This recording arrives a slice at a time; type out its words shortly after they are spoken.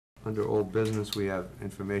Under old business, we have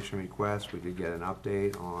information requests. We did get an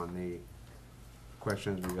update on the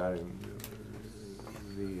questions regarding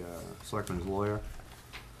the selectman's lawyer.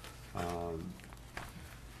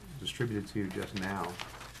 Distributed to you just now.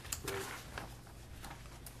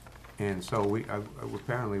 And so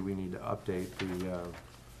apparently we need to update the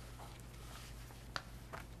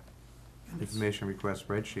information request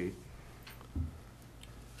spreadsheet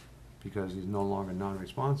because he's no longer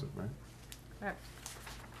non-responsive, right? Correct.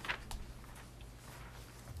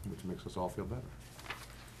 Which makes us all feel better.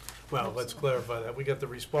 Well, let's clarify that. We got the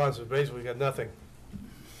response, but basically we got nothing.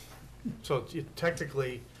 So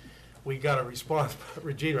technically, we got a response.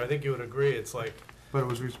 Regina, I think you would agree, it's like. But it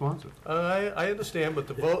was responsive. I understand, but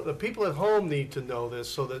the people at home need to know this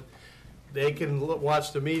so that they can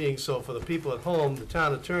watch the meeting. So for the people at home, the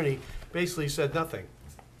town attorney basically said nothing.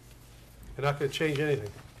 They're not gonna change anything.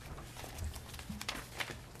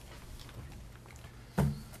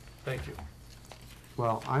 Thank you.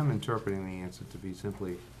 Well, I'm interpreting the answer to be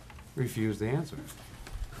simply refuse the answer.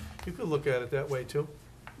 You could look at it that way too.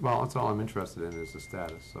 Well, that's all I'm interested in is the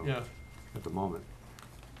status, so, Yeah. at the moment.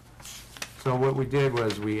 So what we did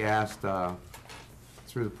was we asked,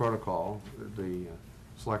 through the protocol, the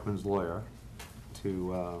selectman's lawyer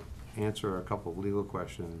to answer a couple of legal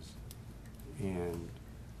questions, and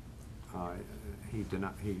he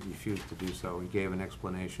refused to do so. He gave an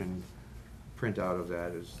explanation. Printout of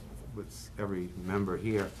that is with every member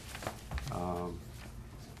here.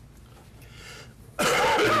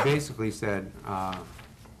 He basically said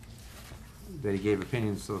that he gave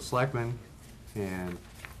opinions to the selectmen, and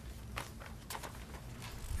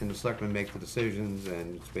the selectmen make the decisions,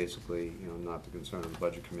 and it's basically, you know, not the concern of the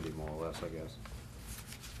budget committee, more or less, I guess.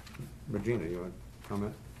 Regina, you want to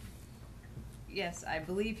comment? Yes, I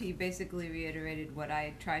believe he basically reiterated what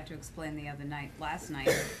I tried to explain the other night, last night.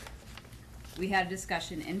 We had a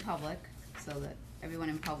discussion in public so that everyone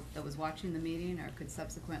in public that was watching the meeting or could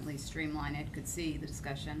subsequently streamline it could see the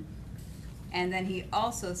discussion. And then he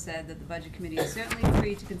also said that the budget committee is certainly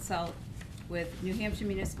free to consult with New Hampshire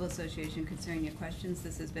Municipal Association concerning your questions.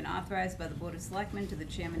 This has been authorized by the Board of Selectmen to the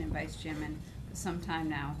chairman and vice chairman for some time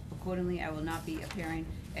now. Accordingly, I will not be appearing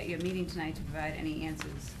at your meeting tonight to provide any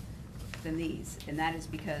answers than these. And that is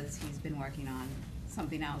because he's been working on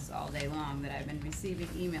something else all day long that I've been receiving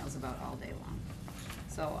emails about all day long.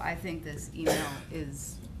 So I think this email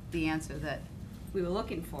is the answer that we were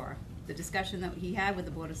looking for. The discussion that he had with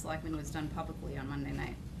the Board of Selectmen was done publicly on Monday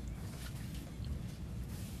night.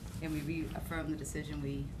 And we reaffirmed the decision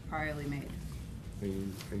we priorly made. Are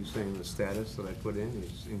you saying the status that I put in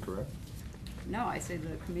is incorrect? No, I say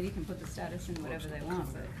the committee can put the status in whatever they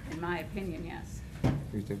want, but in my opinion, yes.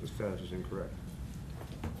 You think the status is incorrect?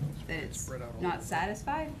 That it's not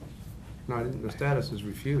satisfied? No, I didn't, the status is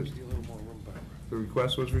refused. Need a little more room back. The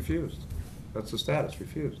request was refused. That's the status,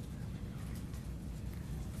 refused.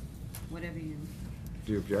 Whatever you,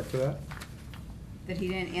 Do you object to that? that he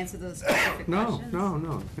didn't answer those specific No, questions?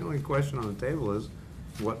 no. The only question on the table is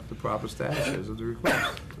what the proper status is of the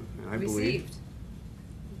request. And I believe Received,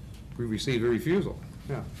 we received a refusal,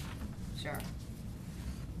 yeah. sure.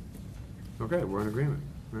 Okay, we're in agreement,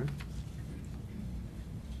 right?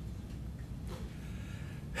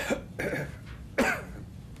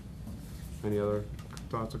 Any other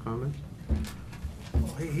thoughts or comments?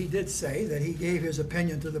 Well, he did say that he gave his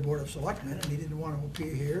opinion to the Board of Selectmen, and he didn't want to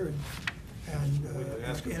appear here and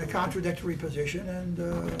in a contradictory position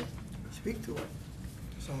and speak to it.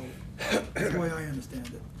 So that's the way I understand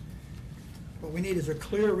it. What we need is a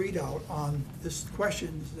clear readout on this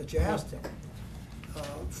questions that you asked him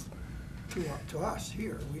to us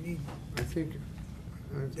here. We need. I think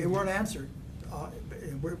They weren't answered.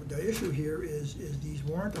 The issue here is these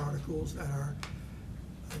warrant articles that are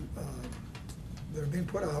being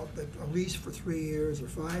put out that are leased for 3 years or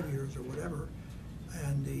 5 years or whatever,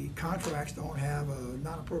 and the contracts don't have a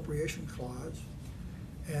non-appropriation clause,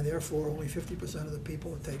 and therefore only 50% of the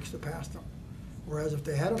people it takes to pass them. Whereas if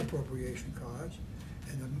they had an appropriation clause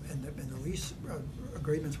and the lease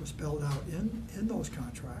agreements were spelled out in those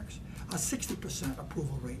contracts, a 60%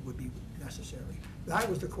 approval rate would be necessary. That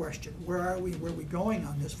was the question. Where are we going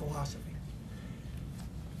on this philosophy?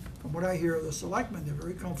 From what I hear of the selectmen, they're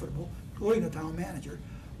very comfortable, including the town manager,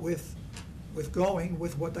 with going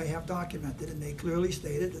with what they have documented, and they clearly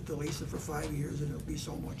stated that the lease is for 5 years and it'll be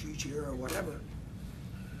so much each year or whatever.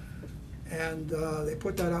 And they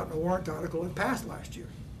put that out in a warrant article and passed last year.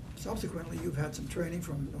 Subsequently, you've had some training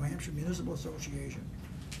from New Hampshire Municipal Association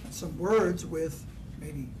and some words with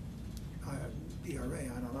maybe DRA,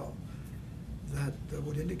 I don't know, that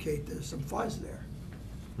would indicate there's some fuzz there.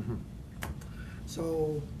 Mm-hmm.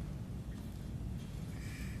 So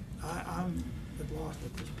I'm at loss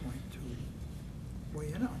at this point to weigh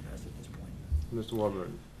in on this at this point. Mr.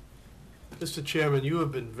 Warburton? Mr. Chairman, you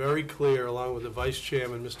have been very clear, along with the Vice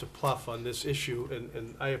Chairman, Mr. Pluff, on this issue,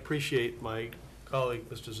 and I appreciate my colleague,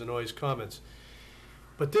 Mr. Zanoy's comments.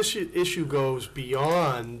 But this issue goes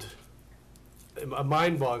beyond,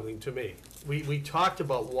 mind-boggling to me. We talked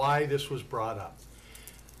about why this was brought up.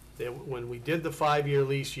 When we did the 5-year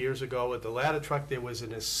lease years ago at the ladder truck, there was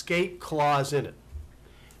an escape clause in it.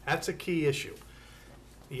 That's a key issue.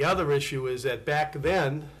 The other issue is that back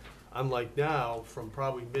then, unlike now, from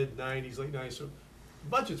probably mid-90s, late 90s, so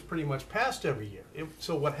budget's pretty much passed every year.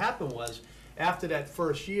 So what happened was, after that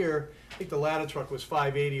first year, I think the ladder truck was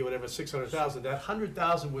 580 or whatever, 600,000. That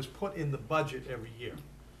 100,000 was put in the budget every year.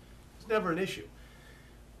 It's never an issue.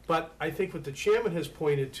 But I think what the chairman has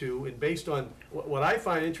pointed to, and based on what I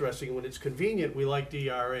find interesting, when it's convenient, we like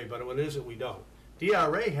DRA, but when it isn't, we don't.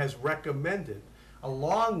 DRA has recommended,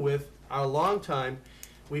 along with our longtime,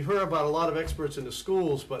 we've heard about a lot of experts in the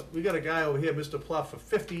schools, but we got a guy over here, Mr. Pluff, for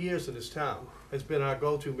 50 years in this town, has been our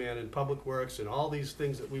go-to man in public works and all these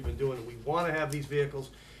things that we've been doing, and we want to have these vehicles.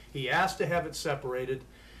 He asked to have it separated.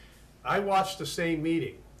 I watched the same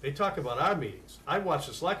meeting. They talk about our meetings. I watched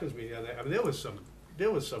the selectmen's meeting. I mean, there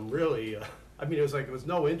was some really, I mean, it was like there was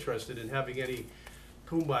no interest in having any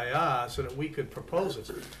kumbaya so that we could propose it.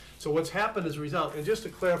 So what's happened as a result, and just to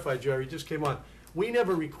clarify, Jerry, just came on, we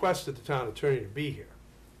never requested the town attorney to be here.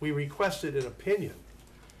 We requested an opinion.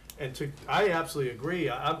 And I absolutely agree.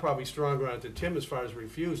 I'm probably stronger on it than Tim as far as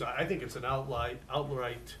refuse. I think it's an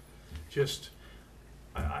outright, just,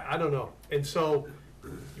 I don't know. And so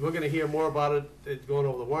we're gonna hear more about it going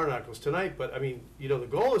over the warrant articles tonight, but I mean, you know, the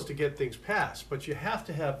goal is to get things passed, but you have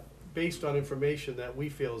to have based on information that we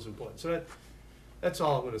feel is important. So that's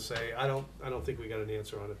all I'm gonna say. I don't think we got an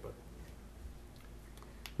answer on it, but.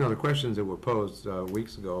 No, the questions that were posed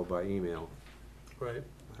weeks ago by email Right.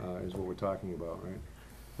 is what we're talking about, right?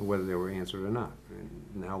 And whether they were answered or not. And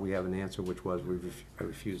now we have an answer, which was I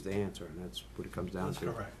refused to answer, and that's what it comes down That's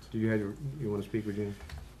to. correct. Do you want to speak, Virginia?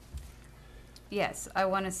 Yes, I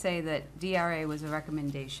want to say that DRA was a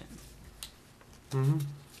recommendation. Mm-hmm.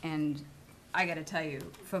 And I got to tell you,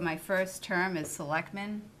 for my first term as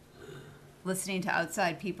selectman, listening to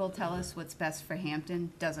outside people tell us what's best for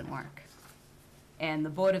Hampton doesn't work. And the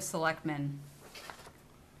Board of Selectmen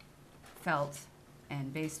felt,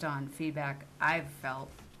 and based on feedback I've felt,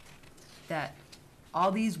 that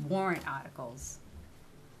all these warrant articles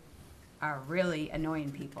are really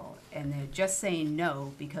annoying people, and they're just saying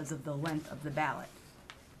no because of the length of the ballot.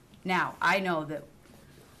 Now, I know that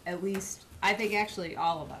at least, I think actually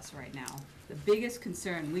all of us right now, the biggest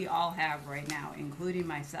concern we all have right now, including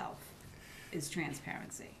myself, is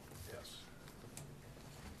transparency. Yes.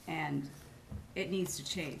 And it needs to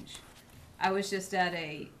change. I was just at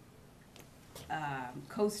a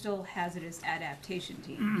coastal hazardous adaptation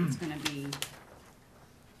team. It's gonna be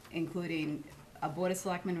including a Board of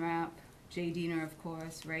Selectmen rep, Jay Diener, of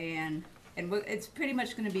course, Rayanne, and it's pretty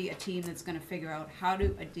much gonna be a team that's gonna figure out how to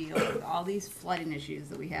deal with all these flooding issues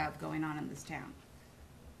that we have going on in this town.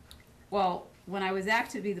 Well, when I was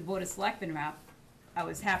asked to be the Board of Selectmen rep, I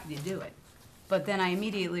was happy to do it. But then I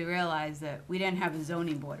immediately realized that we didn't have a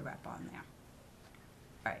zoning board rep on there.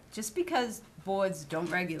 All right, just because boards don't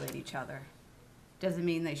regulate each other doesn't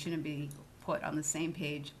mean they shouldn't be put on the same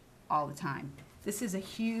page all the time. This is a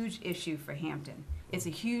huge issue for Hampton. It's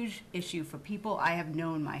a huge issue for people I have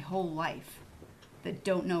known my whole life that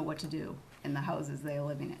don't know what to do in the houses they're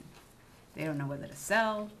living in. They don't know whether to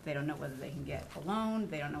sell, they don't know whether they can get a loan,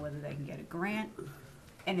 they don't know whether they can get a grant,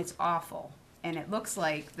 and it's awful. And it looks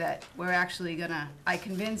like that we're actually gonna, I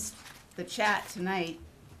convinced the chat tonight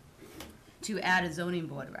to add a zoning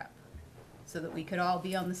board rep, so that we could all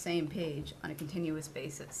be on the same page on a continuous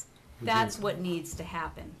basis. That's what needs to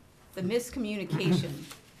happen. The miscommunication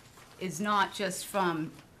is not just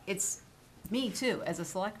from, it's me too, as a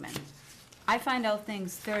selectman. I find out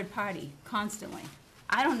things third party constantly.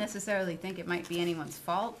 I don't necessarily think it might be anyone's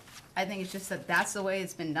fault. I think it's just that that's the way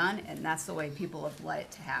it's been done, and that's the way people have let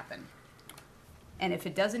it to happen. And if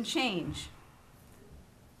it doesn't change,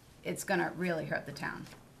 it's gonna really hurt the town.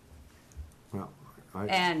 Well,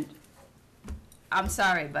 And I'm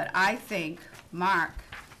sorry, but I think Mark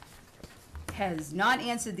has not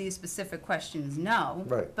answered these specific questions, no.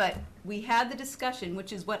 Right. But we had the discussion,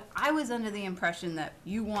 which is what I was under the impression that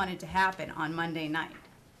you wanted to happen on Monday night.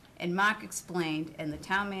 And Mark explained, and the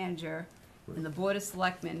town manager and the Board of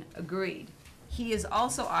Selectmen agreed. He is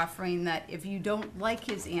also offering that if you don't like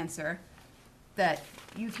his answer, that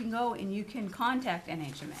you can go and you can contact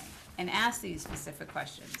NHMA and ask these specific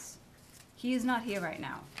questions. He is not here right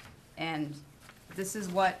now, and this is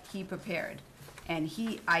what he prepared. And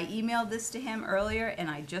I emailed this to him earlier, and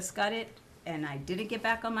I just got it, and I didn't get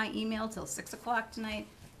back on my email till 6 o'clock tonight.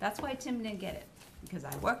 That's why Tim didn't get it, because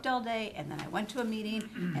I worked all day, and then I went to a meeting,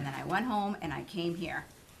 and then I went home, and I came here.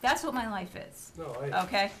 That's what my life is. No,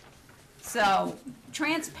 Okay? So,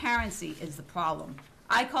 transparency is the problem.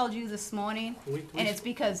 I called you this morning, and it's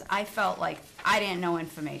because I felt like I didn't know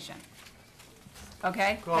information.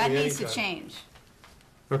 Okay? Call That me needs to anytime. change.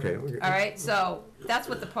 Okay. All right? So, that's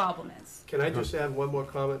what the problem is. Can I just add one more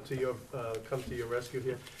comment to your, come to your rescue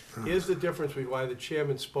here? Here's the difference between why the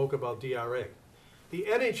chairman spoke about DRA. The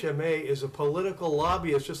NHMA is a political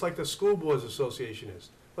lobbyist, just like the School Boards Association is.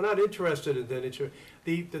 We're not interested in the NHMA.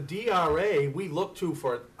 The DRA, we look to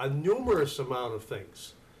for a numerous amount of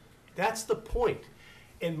things. That's the point.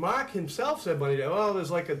 And Mark himself said Monday, oh,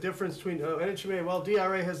 there's like a difference between NHMA, well,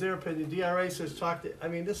 DRA has their opinion, DRA says talk to, I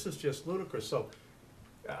mean, this is just ludicrous. So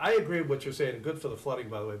I agree with what you're saying, good for the flooding,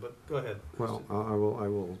 by the way, but go ahead. Well, I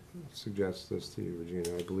will suggest this to you,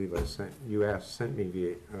 Regina. I believe you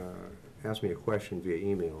asked me a question via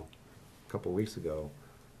email a couple of weeks ago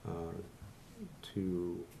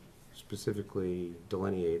to specifically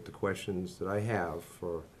delineate the questions that I have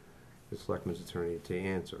for the selectman's attorney to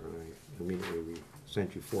answer. And I immediately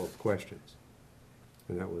sent you 4 questions.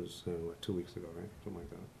 And that was, 2 weeks ago, right? Something like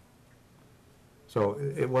that. So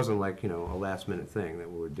it wasn't like, a last-minute thing that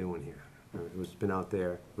we were doing here. It was been out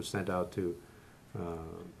there, was sent out to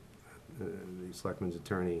the selectman's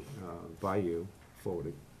attorney by you,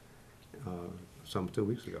 forwarded, some 2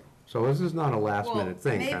 weeks ago. So this is not a last-minute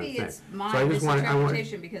thing kind of thing. Maybe it's So my I just wanted-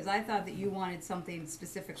 misinterpretation, because I thought that you wanted something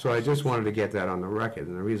specific. So I just wanted to get that on the record,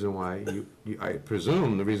 and the reason why I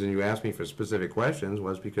presume the reason you asked me for specific questions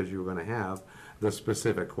was because you were gonna have the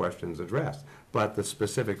specific questions addressed. But the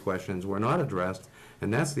specific questions were not addressed,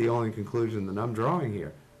 and that's the only conclusion that I'm drawing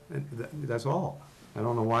here. And that's all. I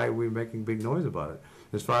don't know why we're making big noise about it.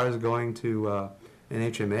 As far as going to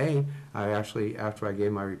NHMA, I actually, after I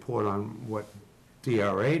gave my report on what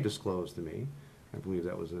DRA disclosed to me, I believe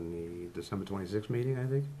that was in the December 26th meeting, I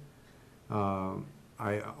think,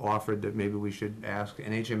 I offered that maybe we should ask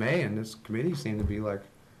NHMA, and this committee seemed to be like,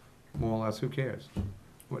 more or less, who cares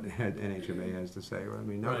what NHMA has to say? I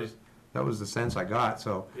mean, that was the sense I got,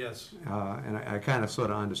 so. Yes. And I kind of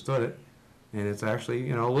sort of understood it, and it's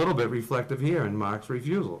actually, a little bit reflective here in Mark's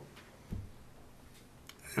refusal.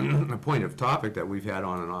 A point of topic that we've had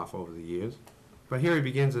on and off over the years. But here he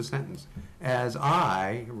begins his sentence, as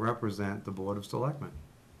I represent the Board of Selectmen,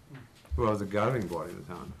 who are the governing body of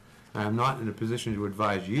the town. I am not in a position to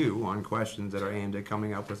advise you on questions that are aimed at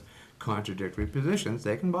coming up with contradictory positions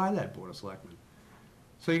taken by that Board of Selectmen.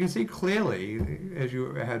 So you can see clearly, as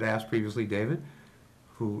you had asked previously, David,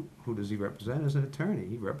 who does he represent as an attorney?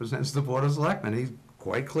 He represents the Board of Selectmen. He's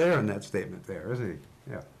quite clear in that statement there, isn't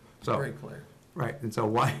he? Yeah. So, Very clear. right, and so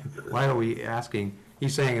why are we asking,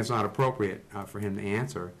 he's saying it's not appropriate for him to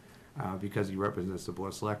answer because he represents the Board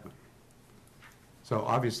of Selectmen. So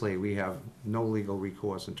obviously, we have no legal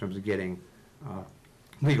recourse in terms of getting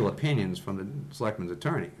legal opinions from the Selectman's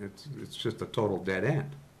attorney. It's just a total dead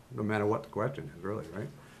end, no matter what the question is, really, right?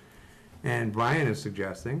 And Brian is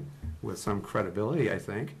suggesting, with some credibility, I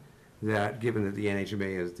think, that given that the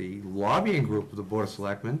NHMA is the lobbying group of the Board of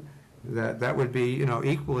Selectmen, that would be,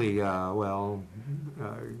 equally,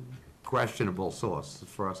 questionable source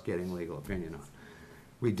for us getting legal opinion on.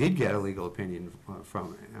 We did get a legal opinion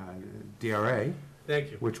from DRA.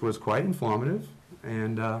 Thank you. Which was quite informative,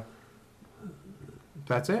 and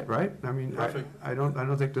that's it, right? I mean, Perfect. I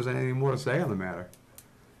don't think there's anything more to say on the matter.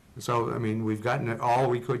 So, I mean, we've gotten it all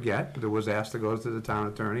we could get, but it was asked to go to the town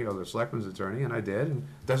attorney or the selectman's attorney, and I did, and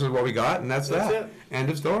this is what we got, and that's That's that. it. End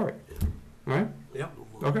of story. Right? Yep.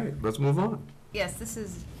 Okay, let's move on. Yes, this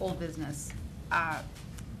is old business.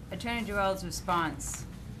 Attorney Gerald's response,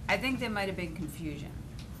 I think there might have been confusion,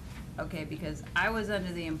 okay, because I was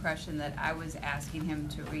under the impression that I was asking him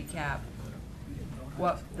to recap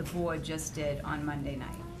what the board just did on Monday night.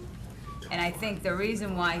 And I think the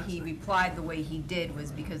reason why he replied the way he did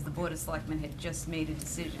was because the Board of Selectmen had just made a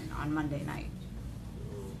decision on Monday night.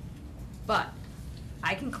 But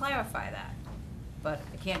I can clarify that, but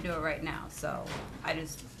I can't do it right now, so I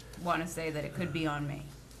just want to say that it could be on me.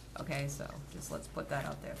 Okay, so just let's put that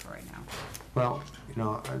out there for right now. Well,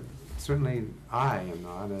 certainly I am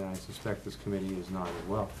not, and I suspect this committee is not as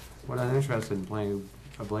well. We're not interested in playing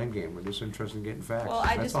a blame game. We're just interested in getting facts. Well,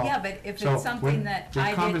 I That's just, all. yeah, but if So it's something that the I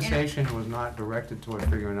didn't. conversation was not directed toward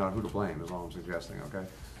figuring out who to blame, is all I'm suggesting, okay?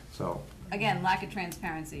 So, Again, lack of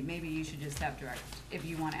transparency, maybe you should just have direct, if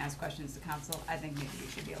you wanna ask questions to council, I think maybe you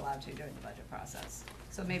should be allowed to during the budget process.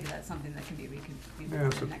 So maybe that's something that can be yeah, reconfigured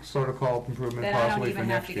it's a next year. protocol improvement Then I don't possibly for even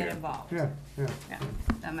have next to year. get involved. Yeah, yeah. Yeah,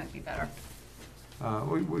 that might be better.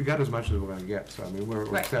 We got as much as we're gonna get, so I mean, we're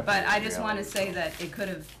Right, accepting. but I the just wanna reality, say so. that it could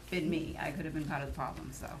have been me, I could have been part of the problem,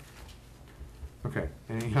 so. Okay,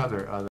 any other